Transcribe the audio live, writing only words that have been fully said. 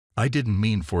I didn't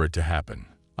mean for it to happen.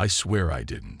 I swear I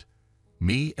didn't.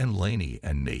 Me and Lainey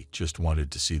and Nate just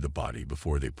wanted to see the body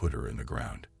before they put her in the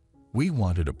ground. We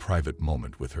wanted a private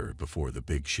moment with her before the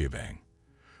big shebang.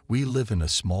 We live in a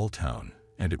small town,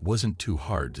 and it wasn't too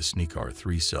hard to sneak our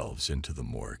three selves into the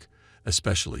morgue,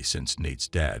 especially since Nate's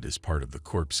dad is part of the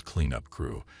corpse cleanup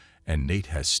crew, and Nate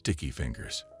has sticky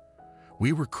fingers.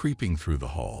 We were creeping through the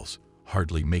halls,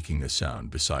 hardly making a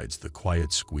sound besides the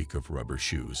quiet squeak of rubber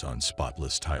shoes on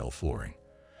spotless tile flooring.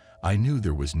 I knew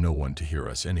there was no one to hear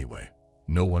us anyway.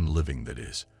 No one living, that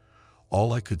is.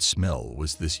 All I could smell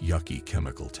was this yucky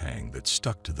chemical tang that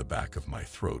stuck to the back of my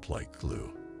throat like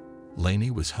glue.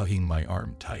 Lainey was hugging my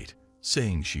arm tight,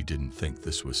 saying she didn't think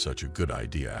this was such a good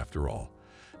idea after all,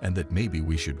 and that maybe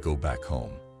we should go back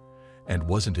home. And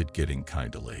wasn't it getting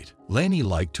kinda late? Lainey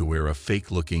liked to wear a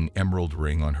fake-looking emerald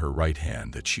ring on her right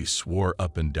hand that she swore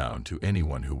up and down to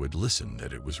anyone who would listen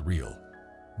that it was real.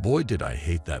 Boy, did I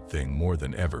hate that thing more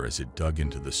than ever as it dug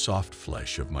into the soft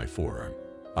flesh of my forearm.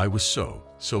 I was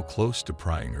so close to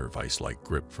prying her vice-like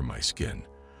grip from my skin,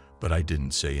 but I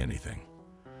didn't say anything.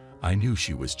 I knew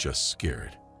she was just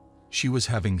scared. She was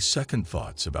having second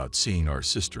thoughts about seeing our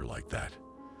sister like that.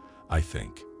 I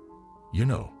think.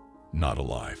 Not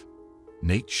alive.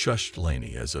 Nate shushed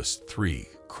Lainey as us three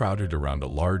crowded around a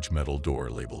large metal door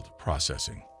labeled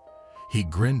processing. He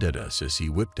grinned at us as he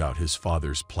whipped out his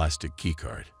father's plastic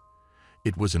keycard.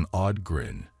 It was an odd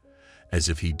grin, as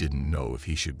if he didn't know if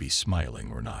he should be smiling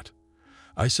or not.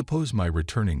 I suppose my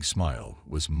returning smile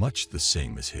was much the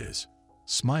same as his.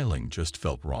 Smiling just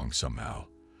felt wrong somehow.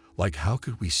 Like, how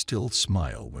could we still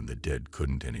smile when the dead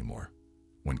couldn't anymore?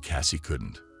 When Cassie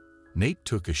couldn't? Nate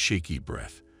took a shaky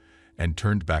breath and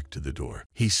turned back to the door.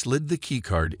 He slid the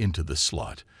keycard into the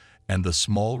slot, and the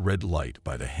small red light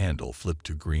by the handle flipped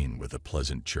to green with a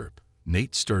pleasant chirp.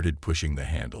 Nate started pushing the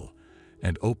handle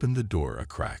and opened the door a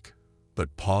crack,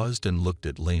 but paused and looked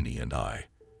at Lainey and I.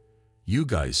 "You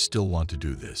guys still want to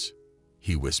do this?"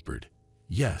 he whispered.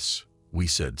 "Yes," we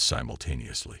said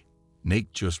simultaneously.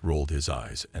 Nate just rolled his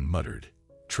eyes and muttered,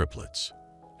 "Triplets."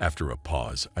 After a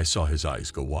pause, I saw his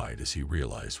eyes go wide as he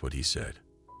realized what he said.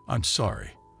 "I'm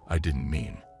sorry. I didn't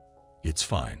mean." "It's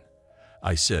fine,"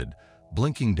 I said,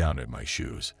 blinking down at my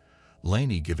shoes,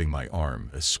 Lainey giving my arm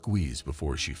a squeeze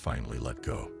before she finally let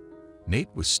go.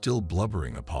 Nate was still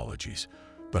blubbering apologies,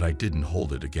 but I didn't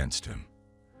hold it against him.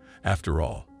 After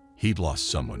all, he'd lost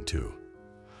someone too.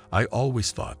 I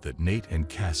always thought that Nate and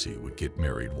Cassie would get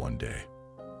married one day.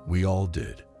 We all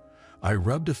did. I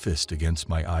rubbed a fist against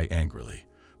my eye angrily,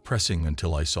 pressing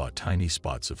until I saw tiny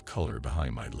spots of color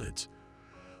behind my lids.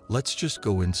 "Let's just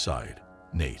go inside,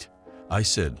 Nate," I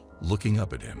said, looking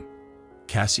up at him.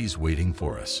 "Cassie's waiting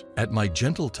for us." At my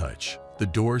gentle touch, the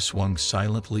door swung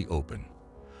silently open.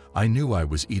 I knew I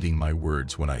was eating my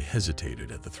words when I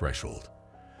hesitated at the threshold.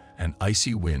 An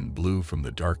icy wind blew from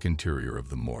the dark interior of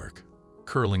the morgue,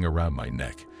 curling around my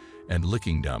neck and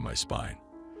licking down my spine.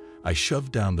 I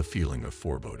shoved down the feeling of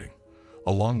foreboding,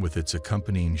 along with its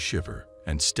accompanying shiver,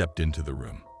 and stepped into the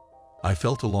room. I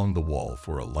felt along the wall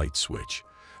for a light switch,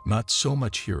 not so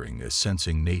much hearing as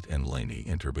sensing Nate and Lainey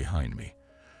enter behind me.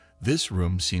 This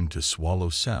room seemed to swallow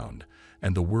sound,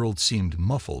 and the world seemed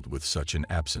muffled with such an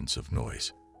absence of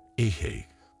noise. "Hey,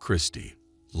 Christy,"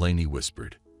 Lainey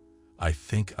whispered. "I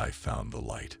think I found the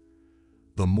light."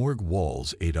 The morgue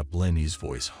walls ate up Lainey's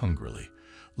voice hungrily,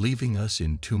 leaving us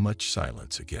in too much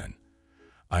silence again.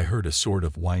 I heard a sort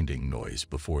of winding noise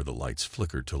before the lights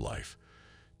flickered to life,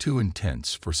 too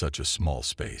intense for such a small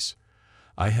space.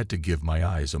 I had to give my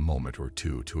eyes a moment or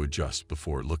two to adjust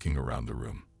before looking around the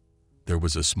room. There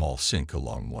was a small sink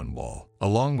along one wall,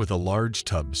 along with a large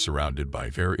tub surrounded by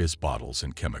various bottles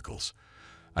and chemicals.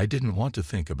 I didn't want to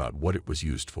think about what it was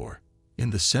used for. In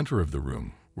the center of the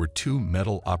room were two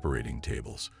metal operating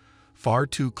tables, far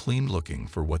too clean-looking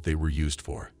for what they were used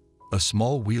for. A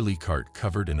small wheelie cart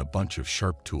covered in a bunch of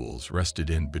sharp tools rested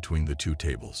in between the two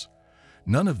tables.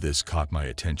 None of this caught my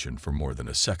attention for more than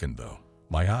a second, though.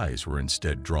 My eyes were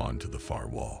instead drawn to the far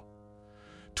wall.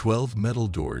 12 metal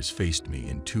doors faced me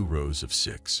in 2 rows of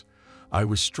 6. I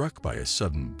was struck by a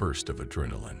sudden burst of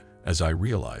adrenaline as I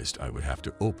realized I would have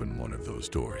to open one of those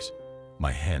doors.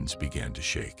 My hands began to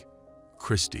shake.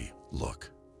 "Christy,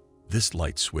 look. This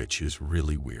light switch is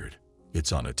really weird.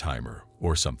 It's on a timer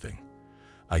or something.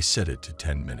 I set it to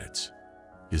 10 minutes.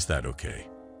 Is that okay,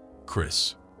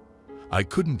 Chris?" I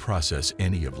couldn't process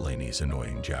any of Lainey's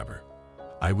annoying jabber.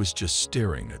 I was just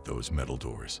staring at those metal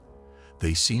doors.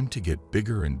 They seemed to get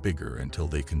bigger and bigger until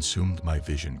they consumed my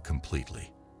vision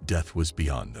completely. Death was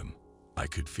beyond them. I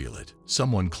could feel it.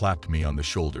 Someone clapped me on the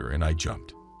shoulder and I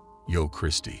jumped. "Yo,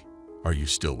 Christy, are you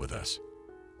still with us?"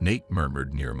 Nate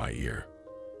murmured near my ear.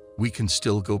 "We can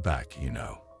still go back, you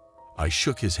know." I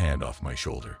shook his hand off my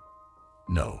shoulder.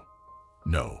 "No,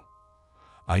 no.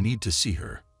 I need to see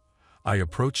her." I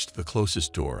approached the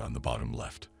closest door on the bottom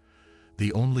left.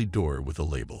 The only door with a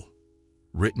label.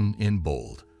 Written in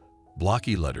bold,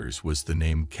 blocky letters was the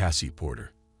name Cassie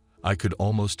Porter. I could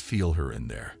almost feel her in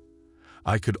there.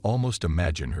 I could almost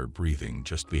imagine her breathing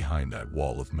just behind that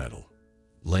wall of metal.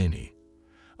 "Lainey,"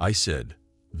 I said,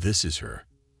 "this is her."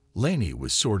 Lainey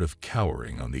was sort of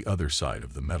cowering on the other side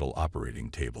of the metal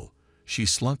operating table. She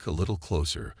slunk a little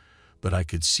closer, but I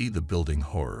could see the building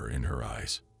horror in her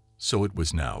eyes. So it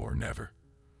was now or never.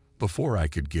 Before I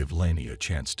could give Lainey a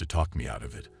chance to talk me out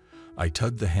of it, I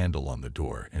tugged the handle on the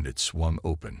door and it swung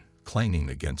open, clanging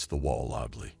against the wall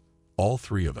loudly. All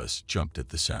three of us jumped at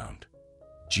the sound.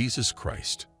 "Jesus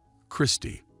Christ.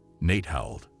 Christy," Nate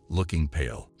howled, looking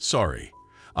pale. "Sorry,"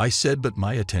 I said, but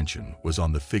my attention was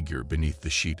on the figure beneath the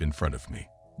sheet in front of me.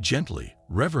 Gently,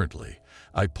 reverently,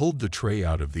 I pulled the tray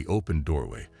out of the open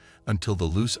doorway until the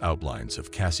loose outlines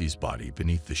of Cassie's body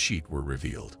beneath the sheet were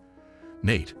revealed.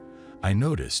 Nate, I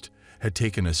noticed, had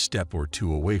taken a step or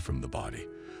two away from the body,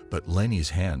 but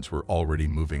Lainey's hands were already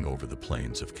moving over the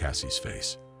planes of Cassie's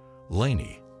face.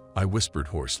 "Lainey," I whispered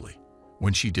hoarsely.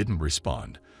 When she didn't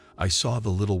respond, I saw the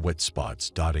little wet spots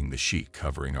dotting the sheet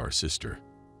covering our sister.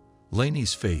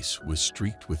 Lainey's face was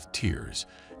streaked with tears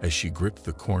as she gripped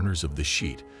the corners of the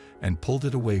sheet and pulled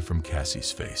it away from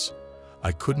Cassie's face.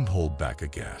 I couldn't hold back a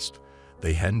gasp.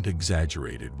 They hadn't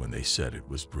exaggerated when they said it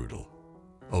was brutal.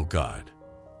 "Oh God,"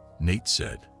 Nate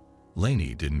said.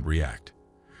 Lainey didn't react.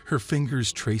 Her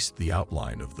fingers traced the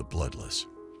outline of the bloodless,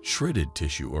 shredded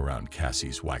tissue around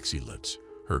Cassie's waxy lips,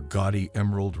 her gaudy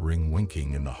emerald ring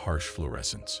winking in the harsh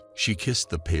fluorescence. She kissed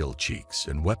the pale cheeks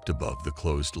and wept above the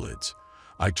closed lids.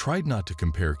 I tried not to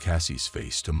compare Cassie's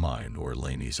face to mine or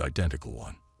Lainey's identical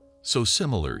one. So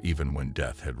similar even when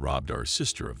death had robbed our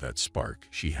sister of that spark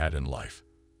she had in life.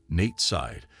 Nate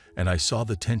sighed, and I saw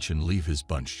the tension leave his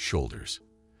bunched shoulders.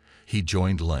 He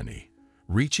joined Lenny,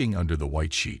 reaching under the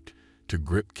white sheet to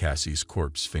grip Cassie's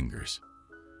corpse fingers.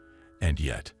 And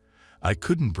yet, I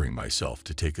couldn't bring myself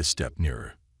to take a step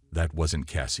nearer. That wasn't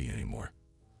Cassie anymore.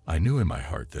 I knew in my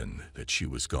heart then that she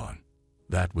was gone.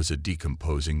 That was a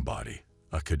decomposing body,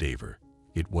 a cadaver.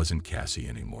 It wasn't Cassie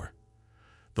anymore.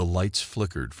 The lights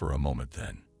flickered for a moment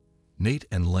then. Nate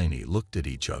and Lainey looked at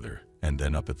each other and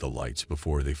then up at the lights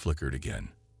before they flickered again.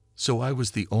 So I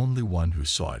was the only one who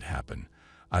saw it happen.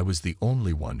 I was the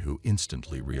only one who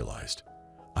instantly realized.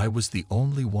 I was the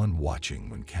only one watching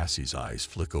when Cassie's eyes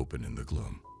flick open in the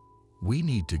gloom. "We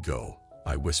need to go,"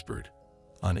 I whispered,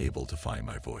 unable to find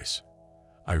my voice.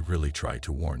 I really tried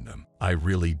to warn them. I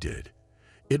really did.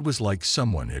 It was like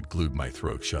someone had glued my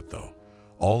throat shut though.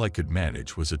 All I could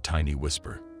manage was a tiny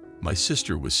whisper. My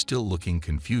sister was still looking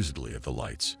confusedly at the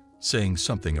lights, saying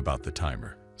something about the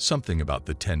timer, something about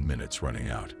the 10 minutes running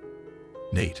out.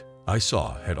 Nate, I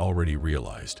saw, had already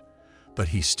realized, but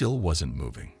he still wasn't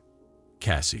moving.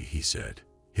 "Cassie," he said,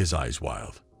 his eyes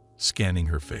wild, scanning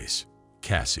her face.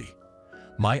 "Cassie."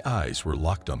 My eyes were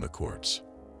locked on the corpse.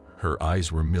 Her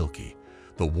eyes were milky,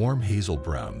 the warm hazel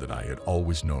brown that I had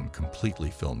always known completely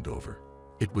filmed over.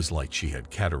 It was like she had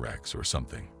cataracts or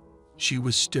something. She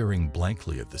was staring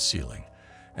blankly at the ceiling,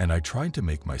 and I tried to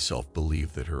make myself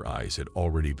believe that her eyes had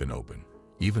already been open,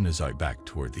 even as I backed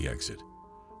toward the exit.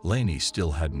 Lainey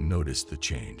still hadn't noticed the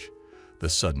change, the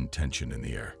sudden tension in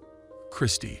the air.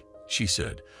 "Christy," she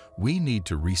said, "we need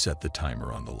to reset the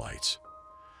timer on the lights."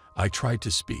 I tried to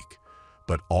speak,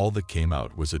 but all that came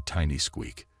out was a tiny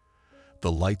squeak.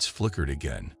 The lights flickered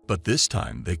again, but this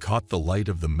time they caught the light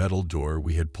of the metal door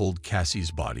we had pulled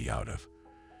Cassie's body out of.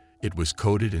 It was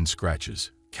coated in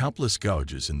scratches, countless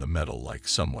gouges in the metal like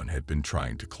someone had been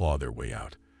trying to claw their way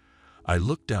out. I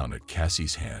looked down at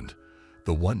Cassie's hand,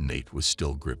 the one Nate was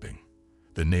still gripping.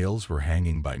 The nails were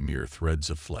hanging by mere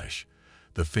threads of flesh,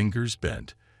 the fingers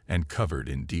bent and covered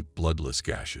in deep bloodless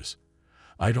gashes.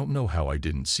 I don't know how I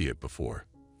didn't see it before.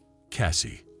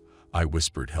 "Cassie," I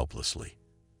whispered helplessly.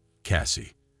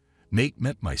 "Cassie." Nate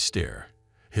met my stare,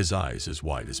 his eyes as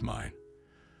wide as mine.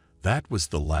 That was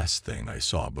the last thing I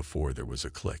saw before there was a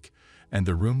click, and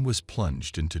the room was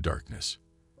plunged into darkness.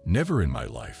 Never in my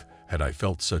life had I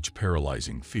felt such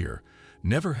paralyzing fear.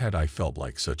 Never had I felt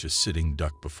like such a sitting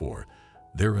duck before,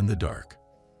 there in the dark.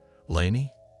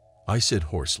 "Lainey?" I said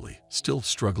hoarsely, still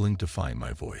struggling to find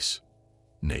my voice.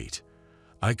 "Nate."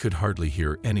 I could hardly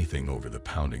hear anything over the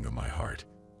pounding of my heart.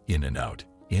 In and out,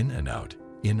 in and out,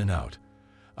 in and out.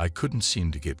 I couldn't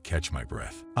seem to catch my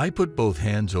breath. I put both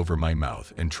hands over my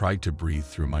mouth and tried to breathe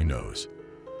through my nose.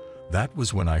 That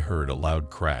was when I heard a loud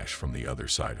crash from the other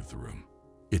side of the room.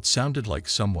 It sounded like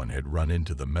someone had run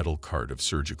into the metal cart of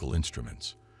surgical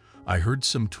instruments. I heard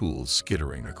some tools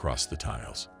skittering across the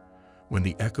tiles. When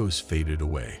the echoes faded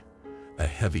away, a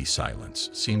heavy silence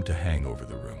seemed to hang over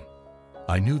the room.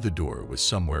 I knew the door was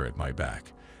somewhere at my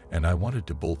back, and I wanted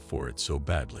to bolt for it so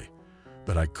badly,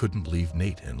 but I couldn't leave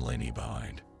Nate and Lainey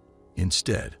behind.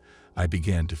 Instead, I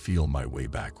began to feel my way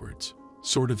backwards,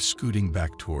 sort of scooting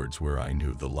back towards where I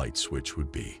knew the light switch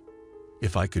would be.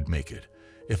 If I could make it,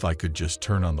 if I could just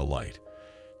turn on the light,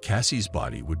 Cassie's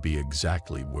body would be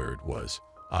exactly where it was,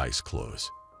 eyes closed.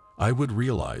 I would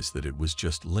realize that it was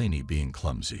just Lainey being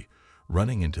clumsy,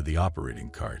 running into the operating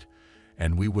cart,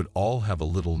 and we would all have a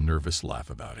little nervous laugh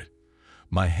about it.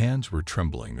 My hands were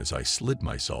trembling as I slid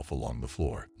myself along the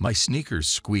floor. My sneakers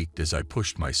squeaked as I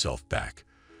pushed myself back,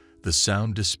 the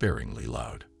sound despairingly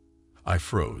loud. I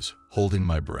froze, holding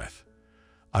my breath.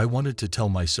 I wanted to tell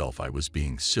myself I was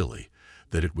being silly,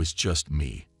 that it was just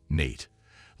me, Nate,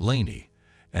 Lainey,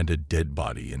 and a dead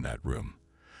body in that room,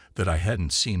 that I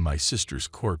hadn't seen my sister's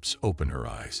corpse open her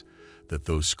eyes, that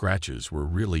those scratches were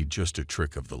really just a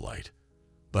trick of the light.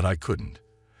 But I couldn't,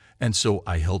 and so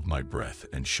I held my breath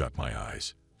and shut my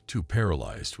eyes, too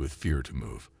paralyzed with fear to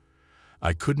move.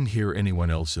 I couldn't hear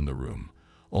anyone else in the room,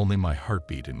 only my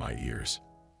heartbeat in my ears.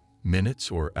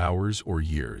 Minutes or hours or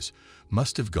years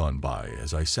must have gone by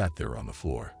as I sat there on the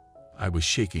floor. I was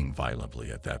shaking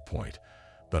violently at that point,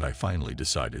 but I finally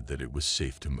decided that it was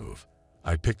safe to move.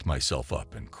 I picked myself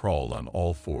up and crawled on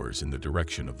all fours in the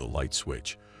direction of the light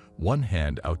switch, one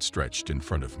hand outstretched in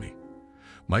front of me.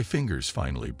 My fingers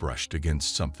finally brushed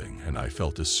against something and I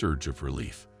felt a surge of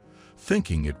relief,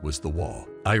 thinking it was the wall.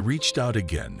 I reached out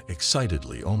again,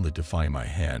 excitedly, only to find my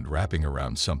hand wrapping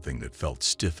around something that felt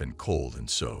stiff and cold and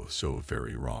so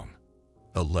very wrong.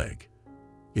 A leg.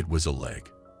 It was a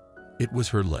leg. It was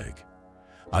her leg.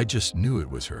 I just knew it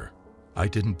was her. I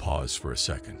didn't pause for a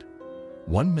second.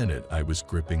 1 minute I was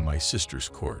gripping my sister's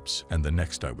corpse and the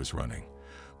next I was running,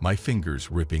 my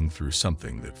fingers ripping through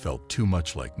something that felt too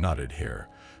much like knotted hair,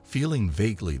 feeling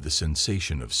vaguely the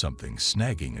sensation of something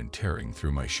snagging and tearing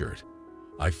through my shirt.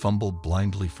 I fumbled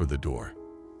blindly for the door.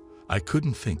 I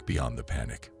couldn't think beyond the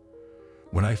panic.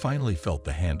 When I finally felt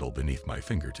the handle beneath my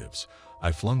fingertips,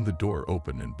 I flung the door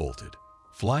open and bolted.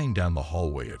 Flying down the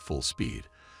hallway at full speed,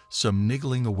 some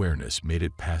niggling awareness made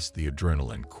it past the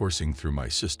adrenaline coursing through my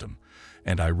system,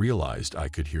 and I realized I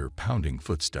could hear pounding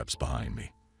footsteps behind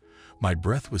me. My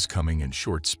breath was coming in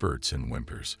short spurts and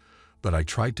whimpers, but I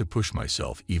tried to push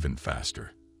myself even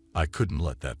faster. I couldn't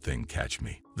let that thing catch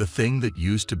me. The thing that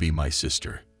used to be my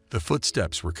sister. The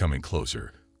footsteps were coming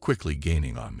closer, quickly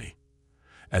gaining on me.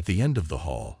 At the end of the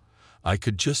hall, I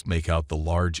could just make out the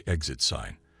large exit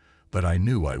sign, but I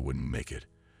knew I wouldn't make it.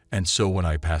 And so when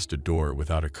I passed a door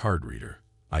without a card reader,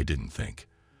 I didn't think.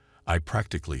 I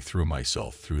practically threw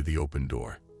myself through the open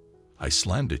door. I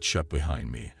slammed it shut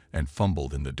behind me and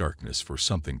fumbled in the darkness for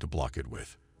something to block it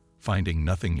with. Finding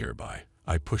nothing nearby,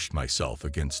 I pushed myself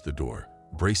against the door,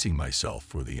 bracing myself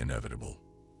for the inevitable.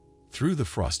 Through the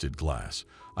frosted glass,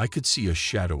 I could see a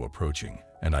shadow approaching,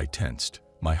 and I tensed,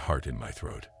 my heart in my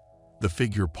throat. The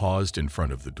figure paused in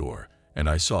front of the door, and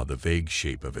I saw the vague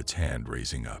shape of its hand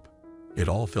raising up. It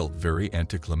all felt very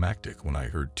anticlimactic when I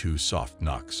heard 2 soft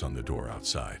knocks on the door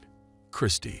outside.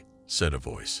 "Christy," said a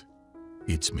voice.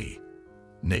 "It's me.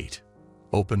 Nate.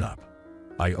 Open up."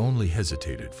 I only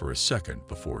hesitated for a second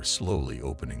before slowly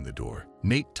opening the door.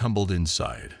 Nate tumbled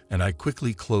inside, and I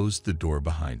quickly closed the door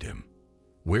behind him.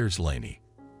 "Where's Lainey?"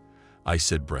 I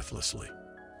said breathlessly.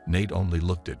 Nate only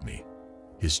looked at me.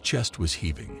 His chest was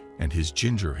heaving, and his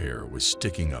ginger hair was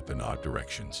sticking up in odd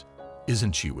directions.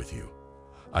 "Isn't she with you?"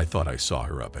 I thought I saw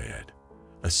her up ahead.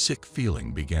 A sick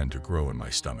feeling began to grow in my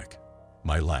stomach.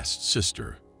 My last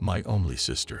sister, my only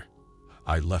sister.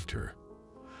 I left her.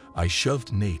 I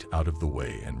shoved Nate out of the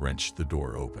way and wrenched the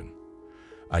door open.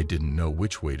 I didn't know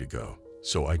which way to go,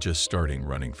 so I just started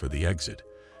running for the exit,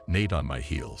 Nate on my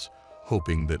heels,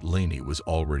 hoping that Lainey was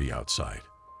already outside.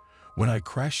 When I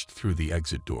crashed through the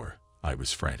exit door, I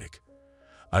was frantic.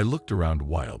 I looked around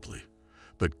wildly,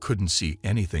 but couldn't see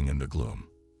anything in the gloom.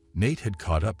 Nate had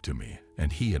caught up to me,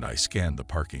 and he and I scanned the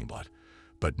parking lot,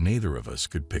 but neither of us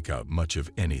could pick out much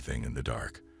of anything in the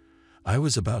dark. I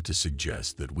was about to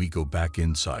suggest that we go back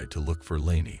inside to look for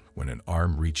Lainey when an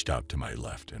arm reached out to my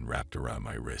left and wrapped around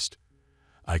my wrist.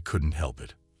 I couldn't help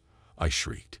it. I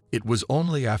shrieked. It was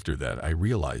only after that I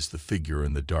realized the figure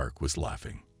in the dark was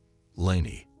laughing.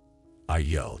 "Lainey," I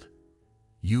yelled.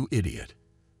 "You idiot.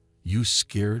 You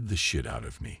scared the shit out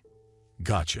of me."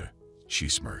 "Gotcha," she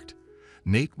smirked.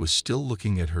 Nate was still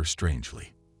looking at her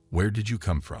strangely. "Where did you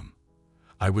come from?"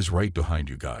 "I was right behind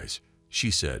you guys. she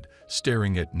said,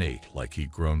 staring at Nate like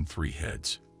he'd grown 3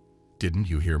 heads. Didn't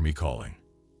you hear me calling?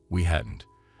 We hadn't.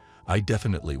 I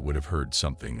definitely would have heard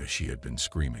something as she had been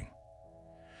screaming.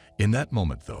 In that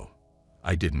moment, though,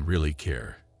 I didn't really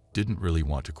care, didn't really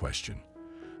want to question.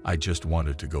 I just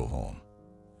wanted to go home.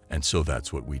 And so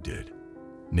that's what we did.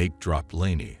 Nate dropped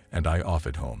Lainey and I off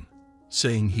at home,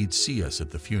 saying he'd see us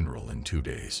at the funeral in 2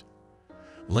 days.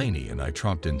 Lainey and I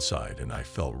tromped inside and I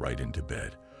fell right into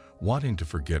bed, wanting to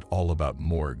forget all about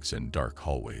morgues and dark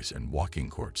hallways and walking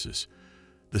corpses.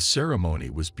 The ceremony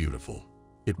was beautiful.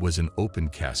 It was an open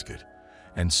casket,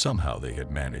 and somehow they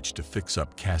had managed to fix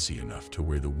up Cassie enough to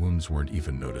where the wounds weren't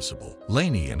even noticeable.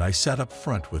 Lainey and I sat up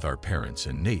front with our parents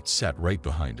and Nate sat right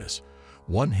behind us,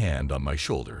 one hand on my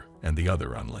shoulder and the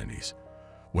other on Lainey's.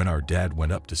 When our dad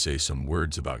went up to say some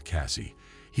words about Cassie,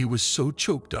 he was so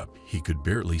choked up he could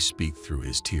barely speak through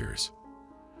his tears.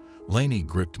 Lainey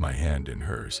gripped my hand in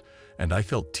hers, and I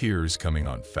felt tears coming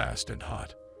on fast and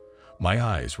hot. My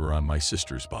eyes were on my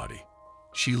sister's body.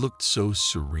 She looked so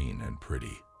serene and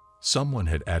pretty. Someone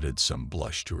had added some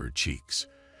blush to her cheeks,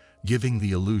 giving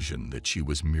the illusion that she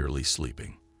was merely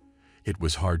sleeping. It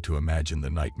was hard to imagine the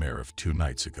nightmare of 2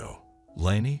 nights ago.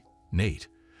 Lainey, Nate,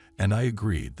 and I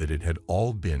agreed that it had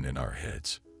all been in our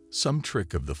heads. Some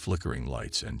trick of the flickering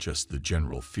lights and just the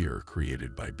general fear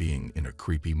created by being in a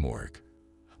creepy morgue.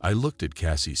 I looked at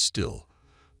Cassie still,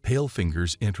 pale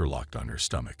fingers interlocked on her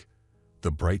stomach.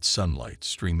 The bright sunlight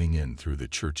streaming in through the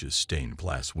church's stained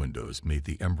glass windows made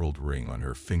the emerald ring on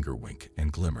her finger wink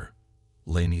and glimmer.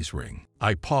 Lainey's ring.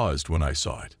 I paused when I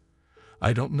saw it.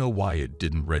 I don't know why it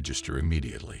didn't register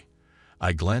immediately.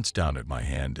 I glanced down at my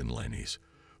hand in Lainey's,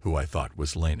 who I thought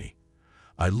was Lainey.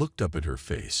 I looked up at her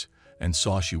face and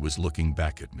saw she was looking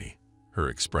back at me, her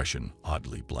expression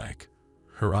oddly blank.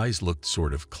 Her eyes looked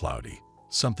sort of cloudy,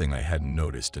 something I hadn't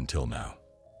noticed until now.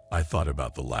 I thought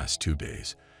about the last 2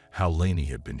 days, how Lainey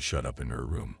had been shut up in her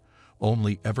room,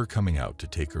 only ever coming out to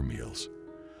take her meals.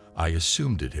 I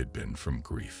assumed it had been from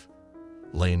grief.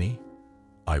 "Lainey?"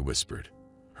 I whispered.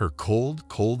 Her cold,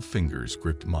 cold fingers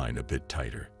gripped mine a bit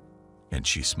tighter, and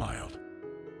she smiled.